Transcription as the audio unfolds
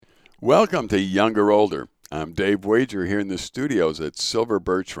Welcome to Younger Older. I'm Dave Wager here in the studios at Silver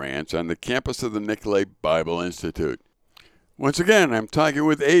Birch Ranch on the campus of the Nicolay Bible Institute. Once again, I'm talking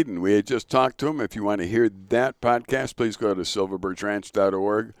with Aiden. We had just talked to him. If you want to hear that podcast, please go to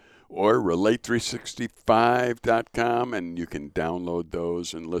silverbirchranch.org or relate365.com, and you can download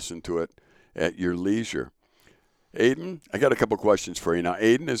those and listen to it at your leisure. Aiden, I got a couple questions for you. Now,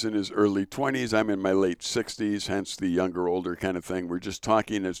 Aiden is in his early 20s. I'm in my late 60s, hence the younger, older kind of thing. We're just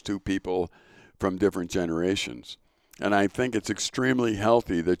talking as two people from different generations. And I think it's extremely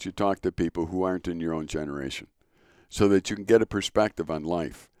healthy that you talk to people who aren't in your own generation so that you can get a perspective on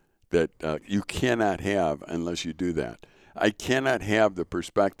life that you cannot have unless you do that. I cannot have the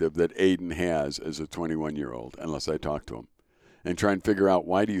perspective that Aiden has as a 21-year-old unless I talk to him and try and figure out,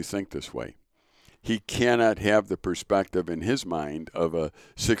 why do you think this way? He cannot have the perspective in his mind of a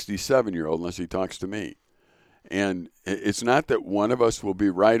 67-year-old unless he talks to me. And it's not that one of us will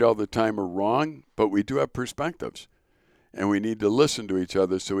be right all the time or wrong, but we do have perspectives. And we need to listen to each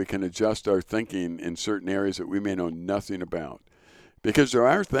other so we can adjust our thinking in certain areas that we may know nothing about. Because there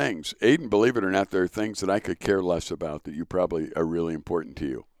are things, Aiden, believe it or not, there are things that I could care less about that you probably are really important to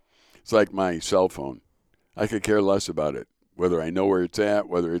you. It's like my cell phone. I could care less about it. Whether I know where it's at,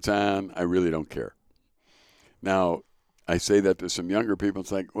 whether it's on, I really don't care. Now, I say that to some younger people.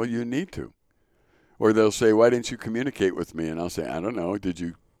 It's like, well, you need to. Or they'll say, why didn't you communicate with me? And I'll say, I don't know. Did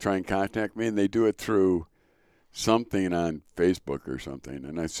you try and contact me? And they do it through something on Facebook or something.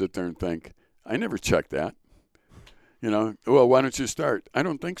 And I sit there and think, I never checked that. Well, why don't you start? I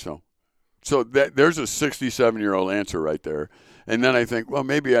don't think so. So there's a 67-year-old answer right there. And then I think, well,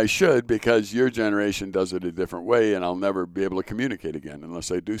 maybe I should, because your generation does it a different way, and I'll never be able to communicate again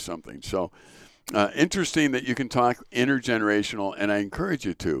unless I do something. So interesting that you can talk intergenerational, and I encourage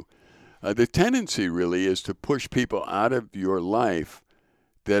you to. The tendency really is to push people out of your life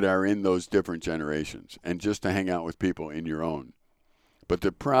that are in those different generations and just to hang out with people in your own. But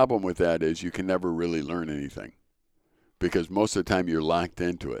the problem with that is you can never really learn anything because most of the time you're locked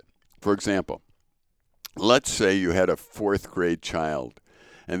into it. For example, let's say you had a fourth grade child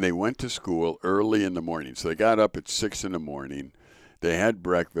and they went to school early in the morning. So they got up at 6 in the morning. They had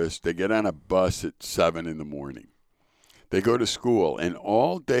breakfast. They get on a bus at 7 in the morning. They go to school, and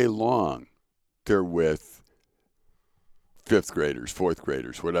all day long they're with fifth graders, fourth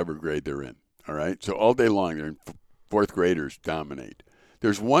graders, whatever grade they're in. All right? So all day long they're in fourth graders dominate.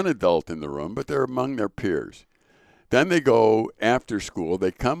 There's one adult in the room, but they're among their peers. Then they go after school.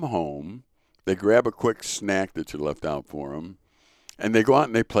 They come home. They grab a quick snack that you left out for them, and they go out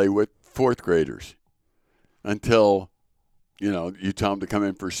and they play with fourth graders until, you tell them to come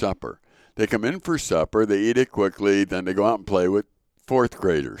in for supper. They come in for supper. They eat it quickly. Then they go out and play with fourth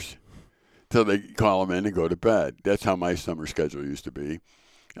graders till they call them in and go to bed. That's how my summer schedule used to be,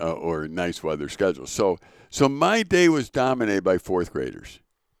 or nice weather schedule. So my day was dominated by fourth graders.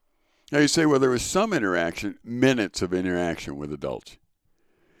 Now you say, well, there was some interaction, minutes of interaction with adults.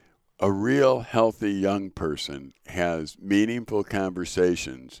 A real healthy young person has meaningful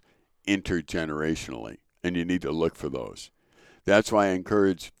conversations intergenerationally, and you need to look for those. That's why I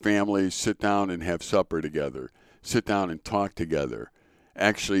encourage families, sit down and have supper together. Sit down and talk together.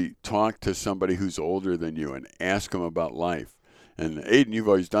 Actually talk to somebody who's older than you and ask them about life. And Aiden, you've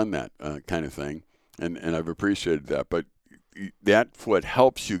always done that kind of thing, and I've appreciated that. But that's what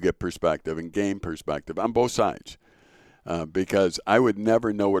helps you get perspective and gain perspective on both sides. Because I would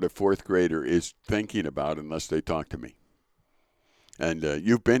never know what a fourth grader is thinking about unless they talk to me. And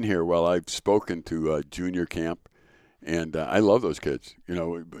you've been here while I've spoken to junior camp, and I love those kids.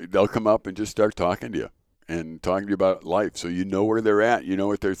 They'll come up and just start talking to you and talking to you about life. So you know where they're at, you know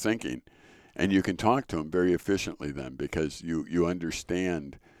what they're thinking, and you can talk to them very efficiently then because you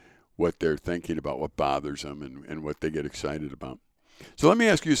understand what they're thinking about, what bothers them, and what they get excited about. So let me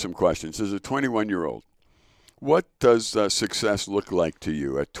ask you some questions. As a 21-year-old, what does success look like to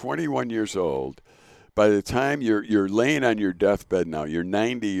you at 21 years old? By the time you're laying on your deathbed now, you're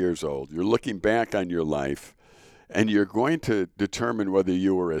 90 years old, you're looking back on your life, and you're going to determine whether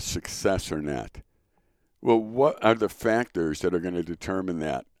you were a success or not. Well, what are the factors that are going to determine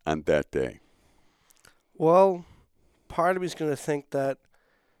that on that day? Well, part of me is going to think that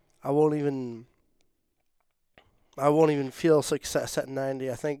I won't even feel success at 90.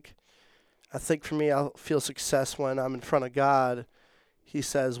 I think for me, I'll feel success when I'm in front of God. He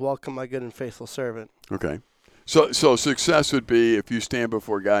says, "Welcome, my good and faithful servant." Okay. So success would be if you stand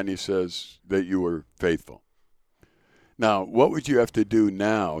before God and he says that you were faithful. Now, what would you have to do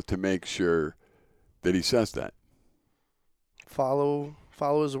now to make sure that he says that? Follow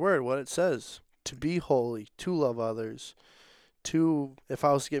his word, what it says. To be holy, to love others, if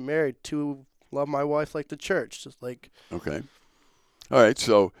I was to get married, to love my wife like the church. Just like, Okay. All right.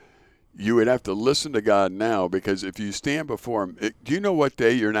 So you would have to listen to God now, because if you stand before him, do you know what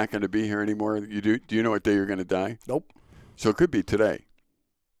day you're not going to be here anymore? You do? Do you know what day you're going to die? nope. So it could be today.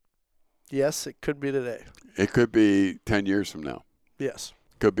 Yes, it could be today. It could be 10 years from now. Yes.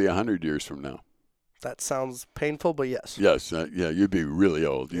 Could be 100 years from now. That sounds painful, but yes. Yes. Yeah, you'd be really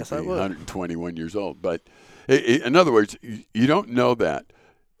old. You'd Yes, be I would. 121 years old. But in other words, you don't know that.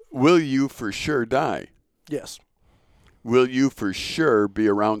 Will you for sure die? Yes. Will you for sure be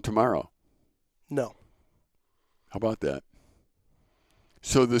around tomorrow? No. How about that?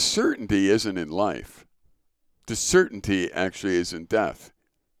 So the certainty isn't in life. The certainty actually is in death.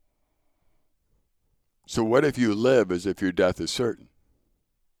 So what if you live as if your death is certain?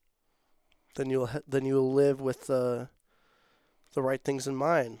 Then you'll live with the right things in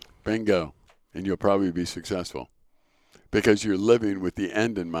mind. Bingo. And you'll probably be successful, because you're living with the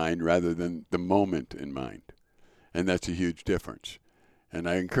end in mind rather than the moment in mind. And that's a huge difference. And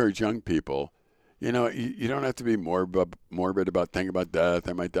I encourage young people, you don't have to be morbid about thinking about death.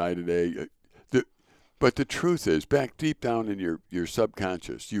 I might die today. But the truth is, back deep down in your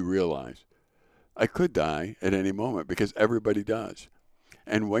subconscious, you realize, I could die at any moment, because everybody does.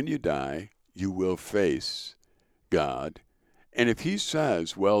 And when you die, you will face God. And if he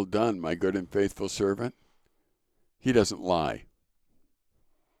says, well done, my good and faithful servant, he doesn't lie.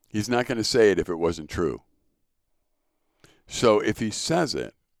 He's not going to say it if it wasn't true. So if he says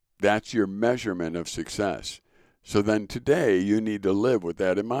it, that's your measurement of success. So then today you need to live with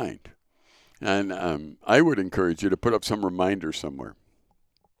that in mind. And I would encourage you to put up some reminder somewhere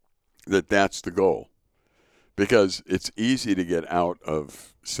that that's the goal, because it's easy to get out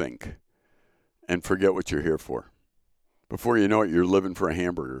of sync and forget what you're here for. Before you know it, you're living for a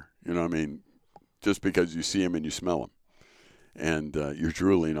hamburger. Just because you see him and you smell him. And you're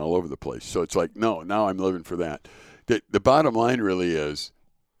drooling all over the place. So it's like, no, now I'm living for that. The bottom line really is,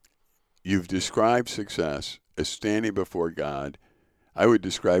 you've described success as standing before God. I would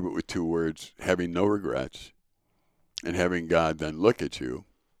describe it with two words: having no regrets, and having God then look at you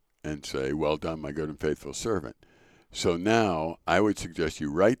and say, well done, my good and faithful servant. So now I would suggest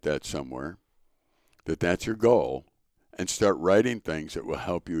you write that somewhere, that's your goal, and start writing things that will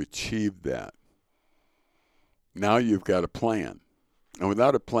help you achieve that. Now you've got a plan. And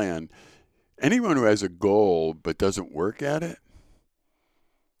without a plan, anyone who has a goal but doesn't work at it,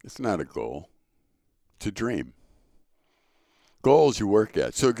 it's not a goal. It's a dream. Goals you work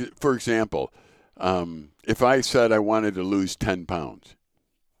at. So, for example, if I said I wanted to lose 10 pounds,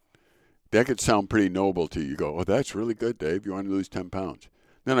 that could sound pretty noble to you. You go, oh, that's really good, Dave. You want to lose 10 pounds.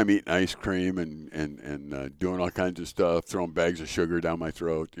 Then I'm eating ice cream and doing all kinds of stuff, throwing bags of sugar down my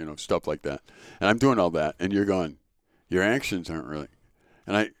throat, stuff like that. And I'm doing all that, and you're going, your actions aren't really.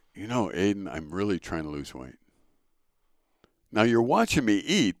 And Aiden, I'm really trying to lose weight. Now you're watching me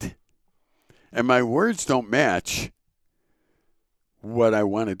eat, and my words don't match what I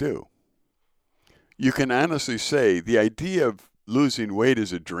want to do. You can honestly say the idea of losing weight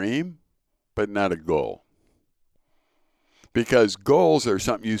is a dream, but not a goal. Because goals are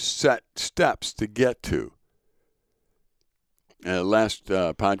something you set steps to get to. Last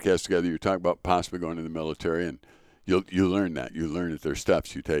podcast together, you were talking about possibly going to the military, and you learn that. You learn that there's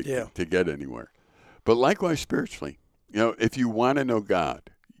steps you take to get anywhere. But likewise, spiritually, if you want to know God,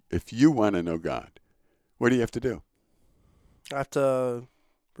 what do you have to do? I have to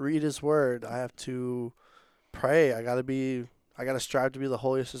read his word. I have to pray. I got to strive to be the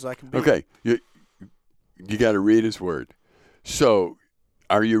holiest as I can be. Okay. You got to read his word. So,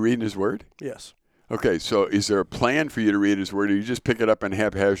 are you reading his word? Yes. Okay, so is there a plan for you to read his word, or you just pick it up and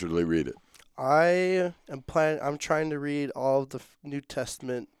haphazardly read it? I'm trying to read all of the New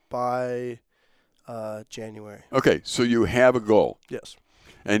Testament by January. Okay, so you have a goal. Yes.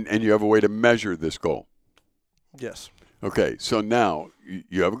 And you have a way to measure this goal. Yes. Okay, so now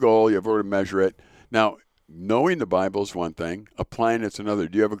you have a goal, you have a way to measure it. Now, knowing the Bible is one thing, applying it's another.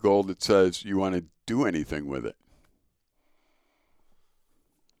 Do you have a goal that says you want to do anything with it?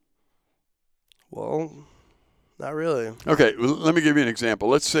 Well, not really. Okay, well, let me give you an example.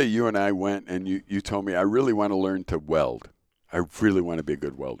 Let's say you and I went and you told me, I really want to learn to weld. I really want to be a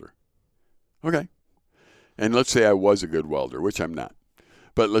good welder. Okay. And let's say I was a good welder, which I'm not.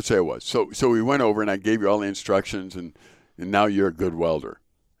 But let's say I was. So we went over and I gave you all the instructions, and now you're a good welder.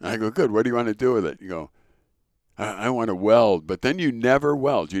 And I go, good, what do you want to do with it? You go, I want to weld. But then you never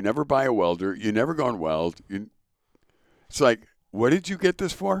weld. You never buy a welder. You never go and weld. It's like, what did you get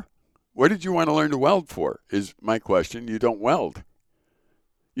this for? What did you want to learn to weld for, is my question. You don't weld.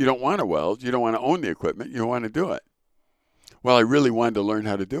 You don't want to weld. You don't want to own the equipment. You don't want to do it. Well, I really wanted to learn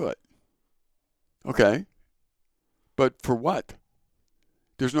how to do it. Okay. But for what?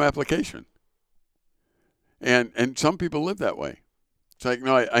 There's no application. And some people live that way. It's like,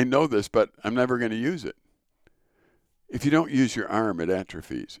 no, I know this, but I'm never going to use it. If you don't use your arm, it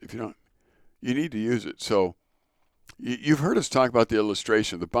atrophies. If you don't, you need to use it. So you've heard us talk about the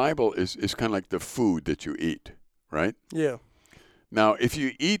illustration. The Bible is kind of like the food that you eat, right? Yeah. Now, if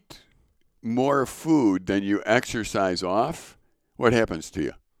you eat more food than you exercise off, what happens to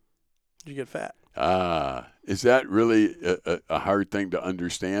you? You get fat. Is that really a hard thing to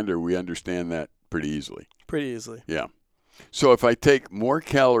understand, or we understand that pretty easily? Pretty easily. Yeah. So if I take more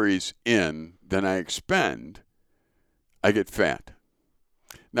calories in than I expend, I get fat.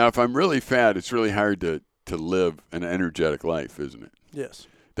 Now, if I'm really fat, it's really hard to live an energetic life, isn't it? Yes.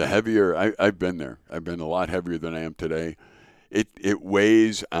 The heavier, I've been there. I've been a lot heavier than I am today. It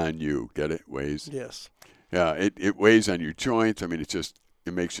weighs on you. Get it? Weighs? Yes. Yeah, it weighs on your joints. I mean,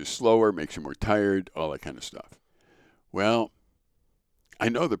 it makes you slower, makes you more tired, all that kind of stuff. Well, I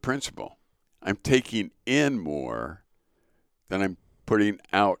know the principle. I'm taking in more than I'm putting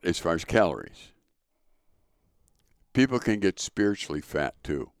out as far as calories. People can get spiritually fat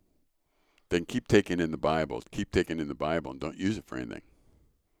too. They can keep taking in the Bible, and don't use it for anything.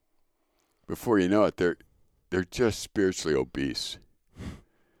 Before you know it, they're just spiritually obese.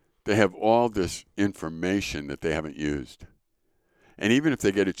 They have all this information that they haven't used. And even if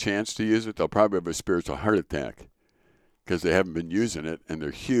they get a chance to use it, they'll probably have a spiritual heart attack because they haven't been using it, and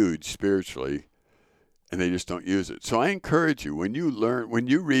they're huge spiritually, and they just don't use it. So I encourage you, when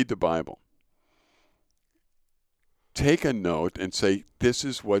you read the Bible, take a note and say, this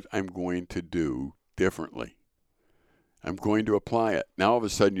is what I'm going to do differently. I'm going to apply it. Now all of a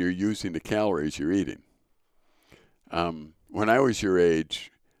sudden you're using the calories you're eating. When I was your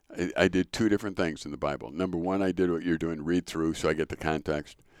age, I did two different things in the Bible. Number one, I did what you're doing, read through so I get the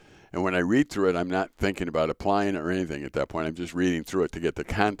context. And when I read through it, I'm not thinking about applying it or anything at that point. I'm just reading through it to get the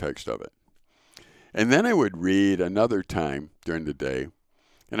context of it. And then I would read another time during the day,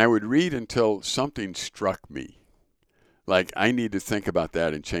 and I would read until something struck me. Like, I need to think about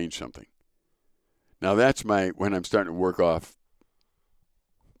that and change something. Now, that's when I'm starting to work off,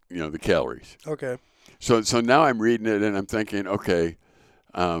 the calories. Okay. So now I'm reading it, and I'm thinking, okay,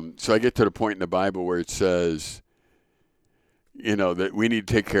 so I get to the point in the Bible where it says, that we need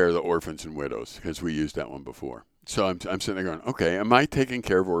to take care of the orphans and widows, because we used that one before. So I'm sitting there going, okay, am I taking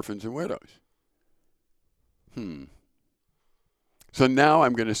care of orphans and widows? So now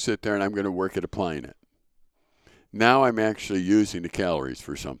I'm going to sit there and I'm going to work at applying it. Now I'm actually using the calories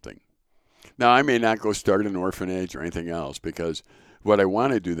for something. Now, I may not go start an orphanage or anything else, because what I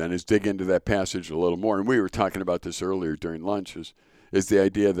want to do then is dig into that passage a little more. And we were talking about this earlier during lunch, is the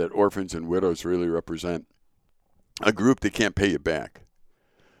idea that orphans and widows really represent a group that can't pay you back.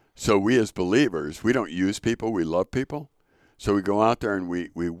 So we as believers, we don't use people, we love people. So we go out there and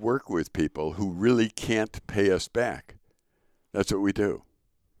we work with people who really can't pay us back. That's what we do.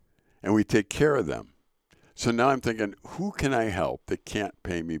 And we take care of them. So now I'm thinking, who can I help that can't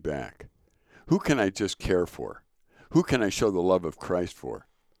pay me back? Who can I just care for? Who can I show the love of Christ for?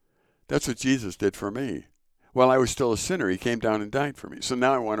 That's what Jesus did for me. While I was still a sinner, he came down and died for me. So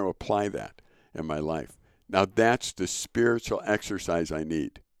now I want to apply that in my life. Now that's the spiritual exercise I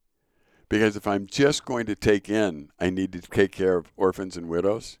need. Because if I'm just going to take in, I need to take care of orphans and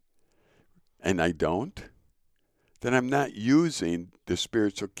widows, and I don't, then I'm not using the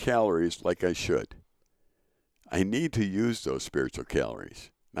spiritual calories like I should. I need to use those spiritual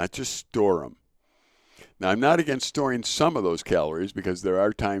calories, not just store them. Now, I'm not against storing some of those calories, because there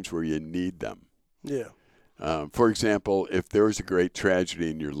are times where you need them. Yeah. For example, if there was a great tragedy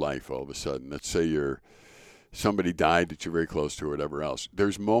in your life all of a sudden, let's say somebody died that you're very close to or whatever else,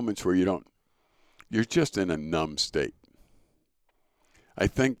 there's moments where you're just in a numb state. I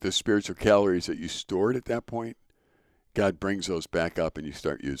think the spiritual calories that you stored at that point, God brings those back up and you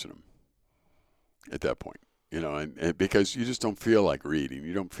start using them at that point. And because you just don't feel like reading.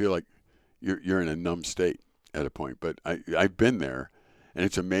 You don't feel like you're in a numb state at a point. But I've been there, and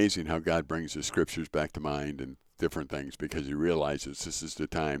it's amazing how God brings the scriptures back to mind and different things, because he realizes this is the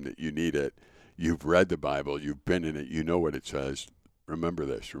time that you need it. You've read the Bible. You've been in it. You know what it says. Remember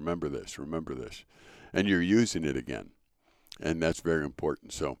this, remember this, remember this. And you're using it again. And that's very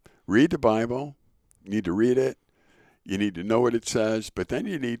important. So read the Bible. You need to read it. You need to know what it says. But then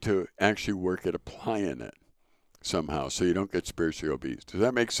you need to actually work at applying it somehow, so you don't get spiritually obese. Does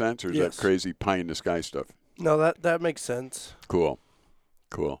that make sense, or is that crazy pie-in-the-sky stuff? No, that makes sense. Cool.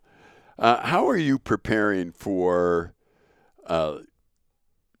 How are you preparing for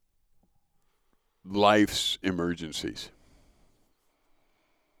life's emergencies?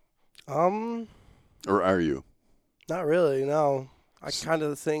 Um, Or are you? Not really. No, I kind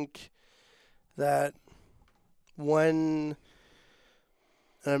of think that when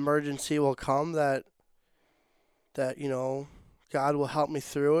an emergency will come, that God will help me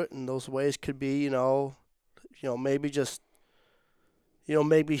through it, and those ways could be maybe just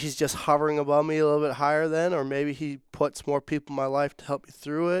maybe He's just hovering above me a little bit higher then, or maybe He puts more people in my life to help me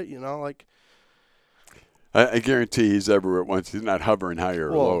through it. Like I guarantee he's everywhere at once. He's not hovering higher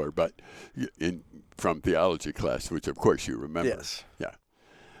or well, lower, but from theology class, which of course you remember. yes,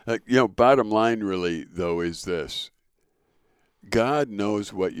 Yeah. Bottom line really, though, is this. God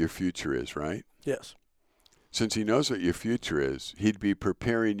knows what your future is, right? yes, Since he knows what your future is, he'd be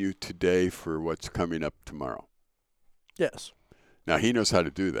preparing you today for what's coming up tomorrow. yes, Now, he knows how to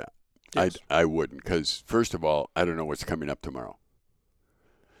do that. yes, I wouldn't, because first of all, I don't know what's coming up tomorrow.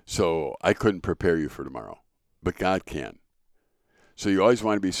 So I couldn't prepare you for tomorrow, but God can. So you always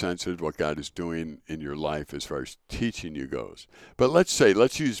want to be sensitive to what God is doing in your life as far as teaching you goes. But let's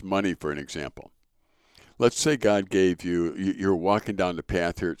use money for an example. Let's say God gave you're walking down the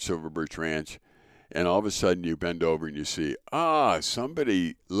path here at Silver Birch Ranch, and all of a sudden you bend over and you see,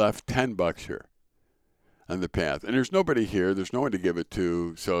 somebody left $10 here on the path. And there's nobody here. There's no one to give it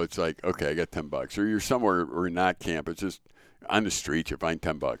to. So it's like, okay, I got $10. Or you're somewhere or not camp. It's just on the street. You find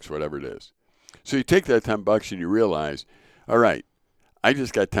 $10, whatever it is. So you take that $10 and you realize, all right, I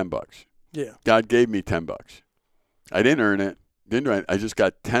just got $10. yeah, God gave me $10. I didn't earn it. Didn't do it. I just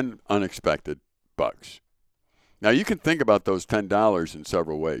got 10 unexpected bucks. Now you can think about those $10 in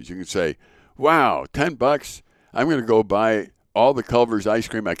several ways. You can say, wow, $10. I'm going to go buy all the Culver's ice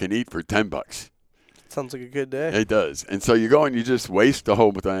cream I can eat for $10. sounds like a good day. It does. And so you go and you just waste the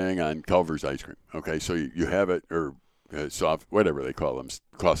whole thing on Culver's ice cream. Okay, so you have it, or soft, whatever they call them,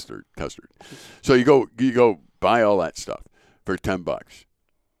 custard. So you go buy all that stuff for $10.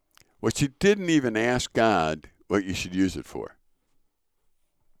 What you didn't even ask God what you should use it for.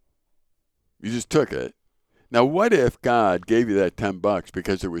 You just took it. Now, what if God gave you that $10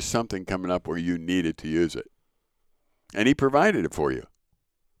 because there was something coming up where you needed to use it? And he provided it for you.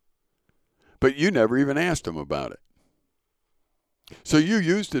 But you never even asked him about it. So you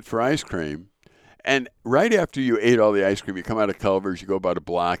used it for ice cream, and right after you ate all the ice cream, you come out of Culver's, you go about a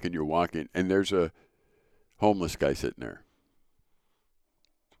block, and you're walking, and there's a homeless guy sitting there.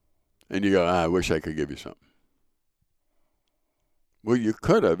 And you go, I wish I could give you something. Well, you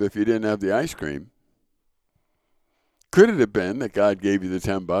could have if you didn't have the ice cream. Could it have been that God gave you the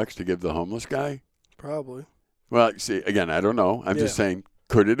 $10 to give the homeless guy? Probably. Well, see, again, I don't know. I'm just saying,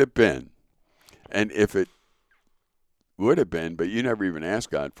 could it have been? And if it would have been, but you never even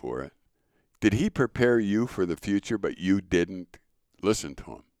asked God for it, did he prepare you for the future, but you didn't listen to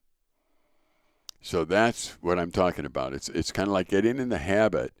him? So that's what I'm talking about. It's kind of like getting in the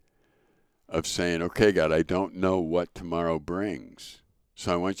habit of saying, okay, God, I don't know what tomorrow brings.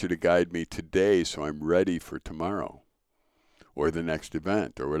 So I want you to guide me today so I'm ready for tomorrow or the next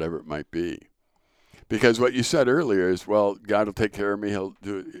event or whatever it might be. Because what you said earlier is, well, God will take care of me. He'll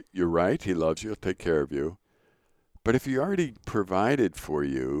do it. You're right. He loves you. He'll take care of you. But if he already provided for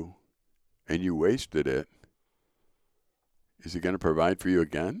you and you wasted it, is he going to provide for you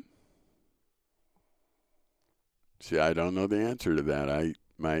again? See, I don't know the answer to that.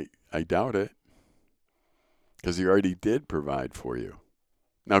 I doubt it. Because he already did provide for you.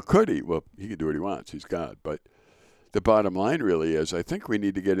 Now, could he? Well, he can do what he wants. He's God. But the bottom line really is, I think we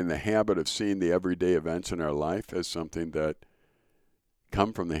need to get in the habit of seeing the everyday events in our life as something that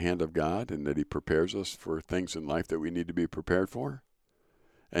come from the hand of God, and that he prepares us for things in life that we need to be prepared for.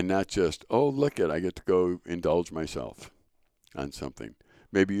 And not just, oh, look I get to go indulge myself on something.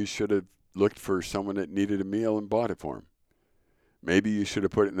 Maybe you should have looked for someone that needed a meal and bought it for him. Maybe you should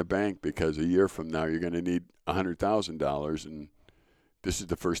have put it in the bank because a year from now you're going to need $100,000 and this is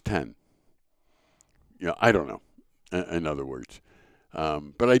the first 10. I don't know, in other words.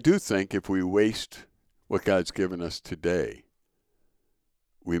 But I do think if we waste what God's given us today,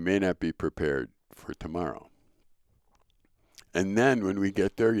 we may not be prepared for tomorrow. And then when we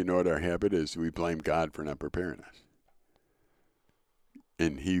get there, you know what our habit is? We blame God for not preparing us.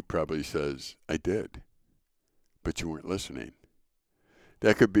 And he probably says, I did, but you weren't listening.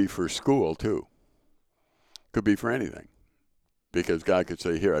 That could be for school, too. Could be for anything. Because God could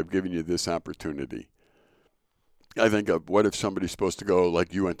say, here, I've given you this opportunity. I think of what if somebody's supposed to go,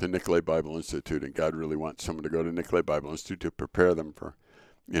 like you went to Nicolay Bible Institute, and God really wants someone to go to Nicolay Bible Institute to prepare them for,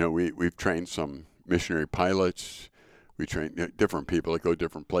 we've trained some missionary pilots. We train different people that go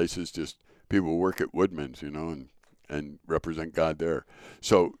different places, just people who work at Woodman's, and represent God there.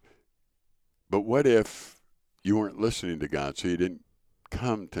 So, but what if you weren't listening to God, so you didn't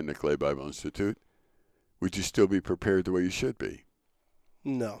come to Nicolay Bible Institute, would you still be prepared the way you should be?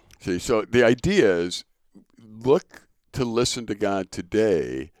 No. See, so the idea is look to listen to God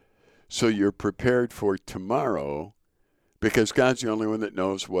today so you're prepared for tomorrow, because God's the only one that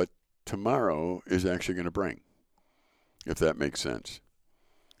knows what tomorrow is actually going to bring, if that makes sense.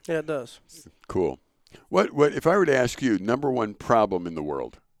 Yeah, it does. Cool. What if I were to ask you, number one problem in the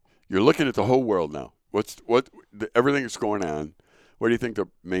world? You're looking at the whole world now. Everything that's going on, what do you think the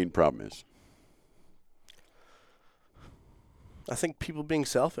main problem is? I think people being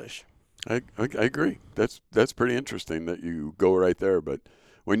selfish. I agree. That's pretty interesting that you go right there. But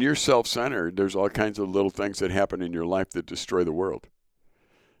when you're self-centered, there's all kinds of little things that happen in your life that destroy the world.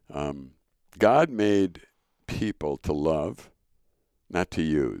 God made people to love, not to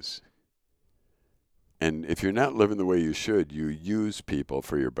use. And if you're not living the way you should, you use people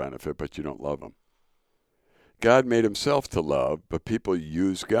for your benefit, but you don't love them. God made himself to love, but people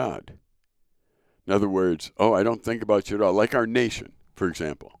use God. In other words, I don't think about you at all. Like our nation, for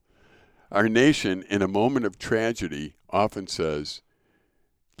example. Our nation, in a moment of tragedy, often says,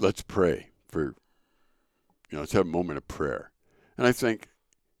 let's pray for, let's have a moment of prayer. And I think,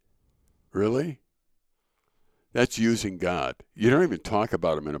 really? That's using God. You don't even talk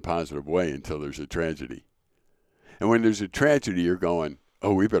about him in a positive way until there's a tragedy. And when there's a tragedy, you're going,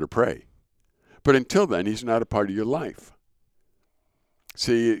 we better pray. But until then, he's not a part of your life.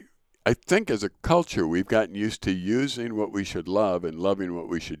 See, I think as a culture, we've gotten used to using what we should love and loving what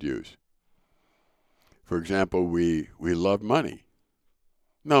we should use. For example, we love money.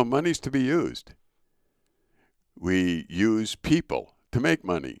 No, money's to be used. We use people to make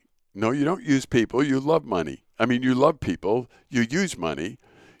money. No, you don't use people. You love money. I mean, you love people. You use money.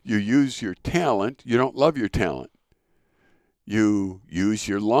 You use your talent. You don't love your talent. You use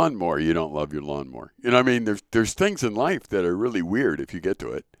your lawnmower. You don't love your lawnmower. I mean, there's things in life that are really weird if you get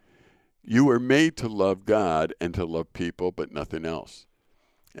to it. You were made to love God and to love people, but nothing else.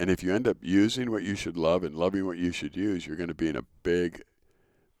 And if you end up using what you should love and loving what you should use, you're going to be in a big,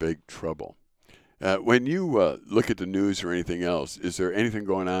 big trouble. When you look at the news or anything else, is there anything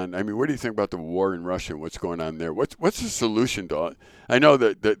going on? I mean, what do you think about the war in Russia and what's going on there? What's the solution to it? I know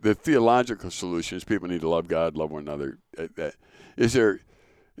that the theological solution is people need to love God, love one another. Do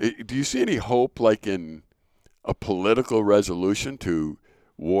you see any hope, like in a political resolution to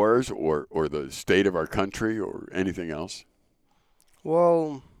wars or the state of our country or anything else?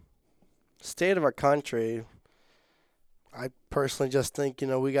 Well, state of our country, I personally just think,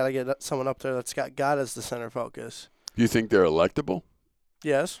 we got to get someone up there that's got God as the center focus. Do you think they're electable?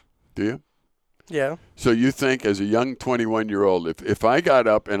 Yes. Do you? Yeah. So you think as a young 21-year-old, if I got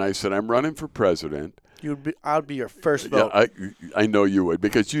up and I said, I'm running for president. I'd be your first vote. Yeah, I know you would,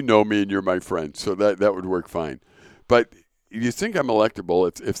 because you know me and you're my friend, so that would work fine. But you think I'm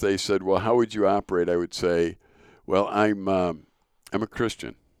electable if they said, well, how would you operate? I would say, well, I'm a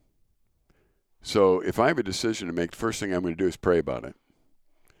Christian. So if I have a decision to make, the first thing I'm going to do is pray about it.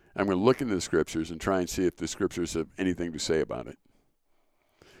 I'm going to look into the scriptures and try and see if the scriptures have anything to say about it.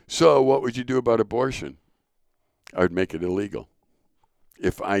 So what would you do about abortion? I would make it illegal,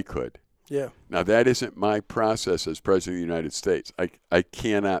 if I could. Yeah. Now, that isn't my process as President of the United States. I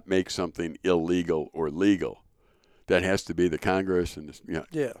cannot make something illegal or legal. That has to be the Congress, and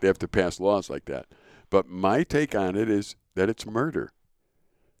Yeah. They have to pass laws like that. But my take on it is that it's murder.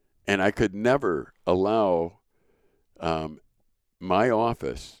 And I could never allow my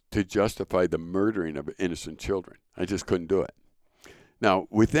office to justify the murdering of innocent children. I just couldn't do it. Now,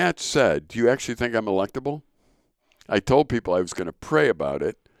 with that said, do you actually think I'm electable? I told people I was going to pray about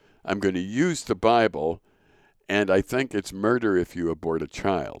it. I'm going to use the Bible, and I think it's murder if you abort a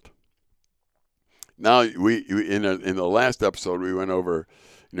child. Now, we in the last episode, we went over,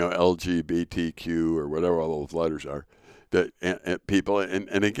 LGBTQ or whatever all those letters are, that people,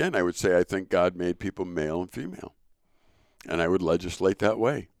 and again, I would say I think God made people male and female, and I would legislate that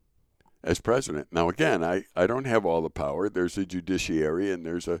way as president. Now, again, I don't have all the power. There's a judiciary and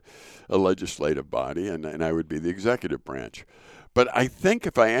there's a legislative body, and I would be the executive branch. But I think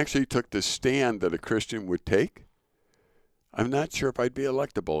if I actually took the stand that a Christian would take, I'm not sure if I'd be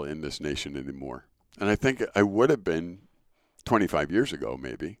electable in this nation anymore. And I think I would have been 25 years ago,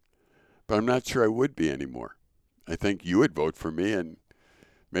 maybe, but I'm not sure I would be anymore. I think you would vote for me, and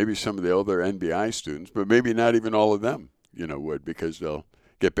maybe some of the older NBI students, but maybe not even all of them, would, because they'll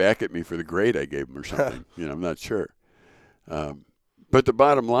get back at me for the grade I gave them or something. I'm not sure. But the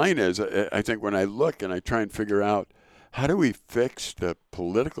bottom line is, I think when I look and I try and figure out how do we fix the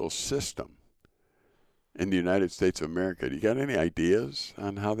political system in the United States of America. Do you got any ideas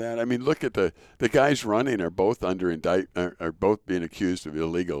on how that? I mean, look at the guys running are both under are both being accused of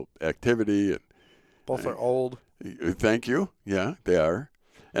illegal activity. Both are old. Thank you. Yeah, they are.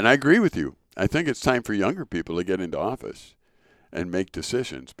 And I agree with you. I think it's time for younger people to get into office and make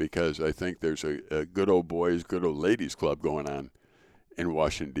decisions, because I think there's a good old boys, good old ladies club going on in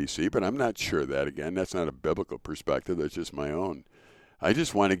Washington, D.C., but I'm not sure that, again, that's not a biblical perspective. That's just my own. I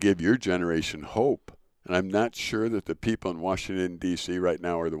just want to give your generation hope, and I'm not sure that the people in Washington, D.C. right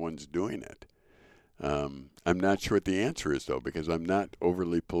now are the ones doing it. I'm not sure what the answer is, though, because I'm not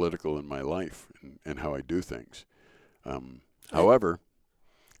overly political in my life and how I do things. However,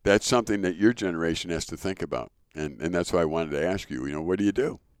 that's something that your generation has to think about, and that's why I wanted to ask you, what do you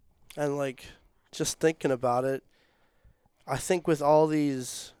do? And, like, just thinking about it, I think with all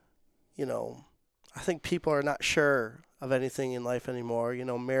these, I think people are not sure of anything in life anymore.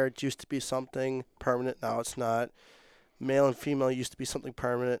 Marriage used to be something permanent, now it's not. Male and female used to be something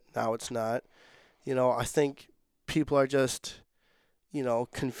permanent, now it's not. I think people are just,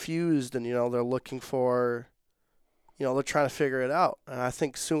 confused, and, they're looking for, they're trying to figure it out. And I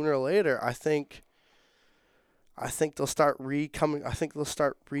think sooner or later, I think they'll start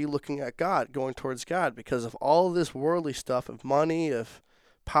re-looking at God, going towards God, because of all of this worldly stuff, of money, of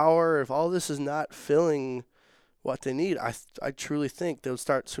power, if all this is not filling what they need, I truly think they'll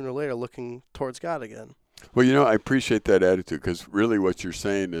start sooner or later looking towards God again. Well, I appreciate that attitude, because really what you're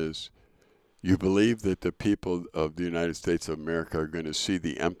saying is you believe that the people of the United States of America are going to see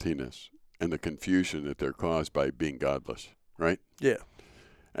the emptiness and the confusion that they're caused by being godless, right? Yeah.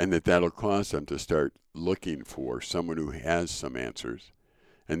 And that'll cause them to start looking for someone who has some answers.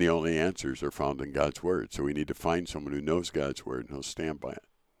 And the only answers are found in God's Word. So we need to find someone who knows God's Word and he'll stand by it.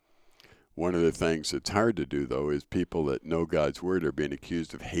 One of the things that's hard to do, though, is people that know God's Word are being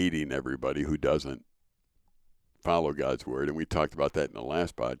accused of hating everybody who doesn't follow God's Word. And we talked about that in the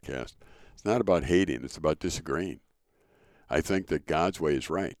last podcast. It's not about hating. It's about disagreeing. I think that God's way is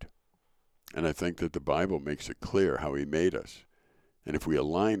right. And I think that the Bible makes it clear how he made us. And if we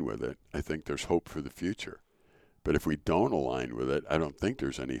align with it, I think there's hope for the future. But if we don't align with it, I don't think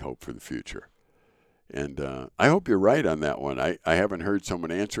there's any hope for the future. And I hope you're right on that one. I haven't heard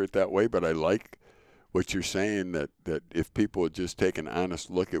someone answer it that way, but I like what you're saying, that if people would just take an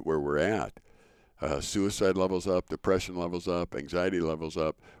honest look at where we're at, suicide levels up, depression levels up, anxiety levels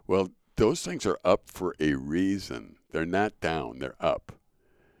up. Well, those things are up for a reason. They're not down, they're up.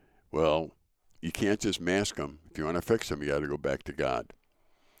 Well, you can't just mask them. If you want to fix them, you got to go back to God.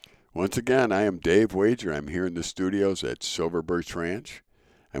 Once again, I am Dave Wager. I'm here in the studios at Silver Birch Ranch.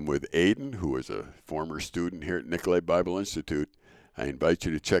 I'm with Aiden, who is a former student here at Nicolay Bible Institute. I invite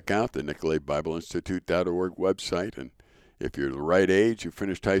you to check out the NicolayBibleInstitute.org website. And if you're the right age, you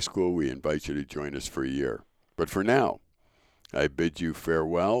finished high school, we invite you to join us for a year. But for now, I bid you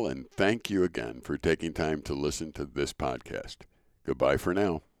farewell and thank you again for taking time to listen to this podcast. Goodbye for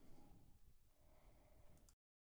now.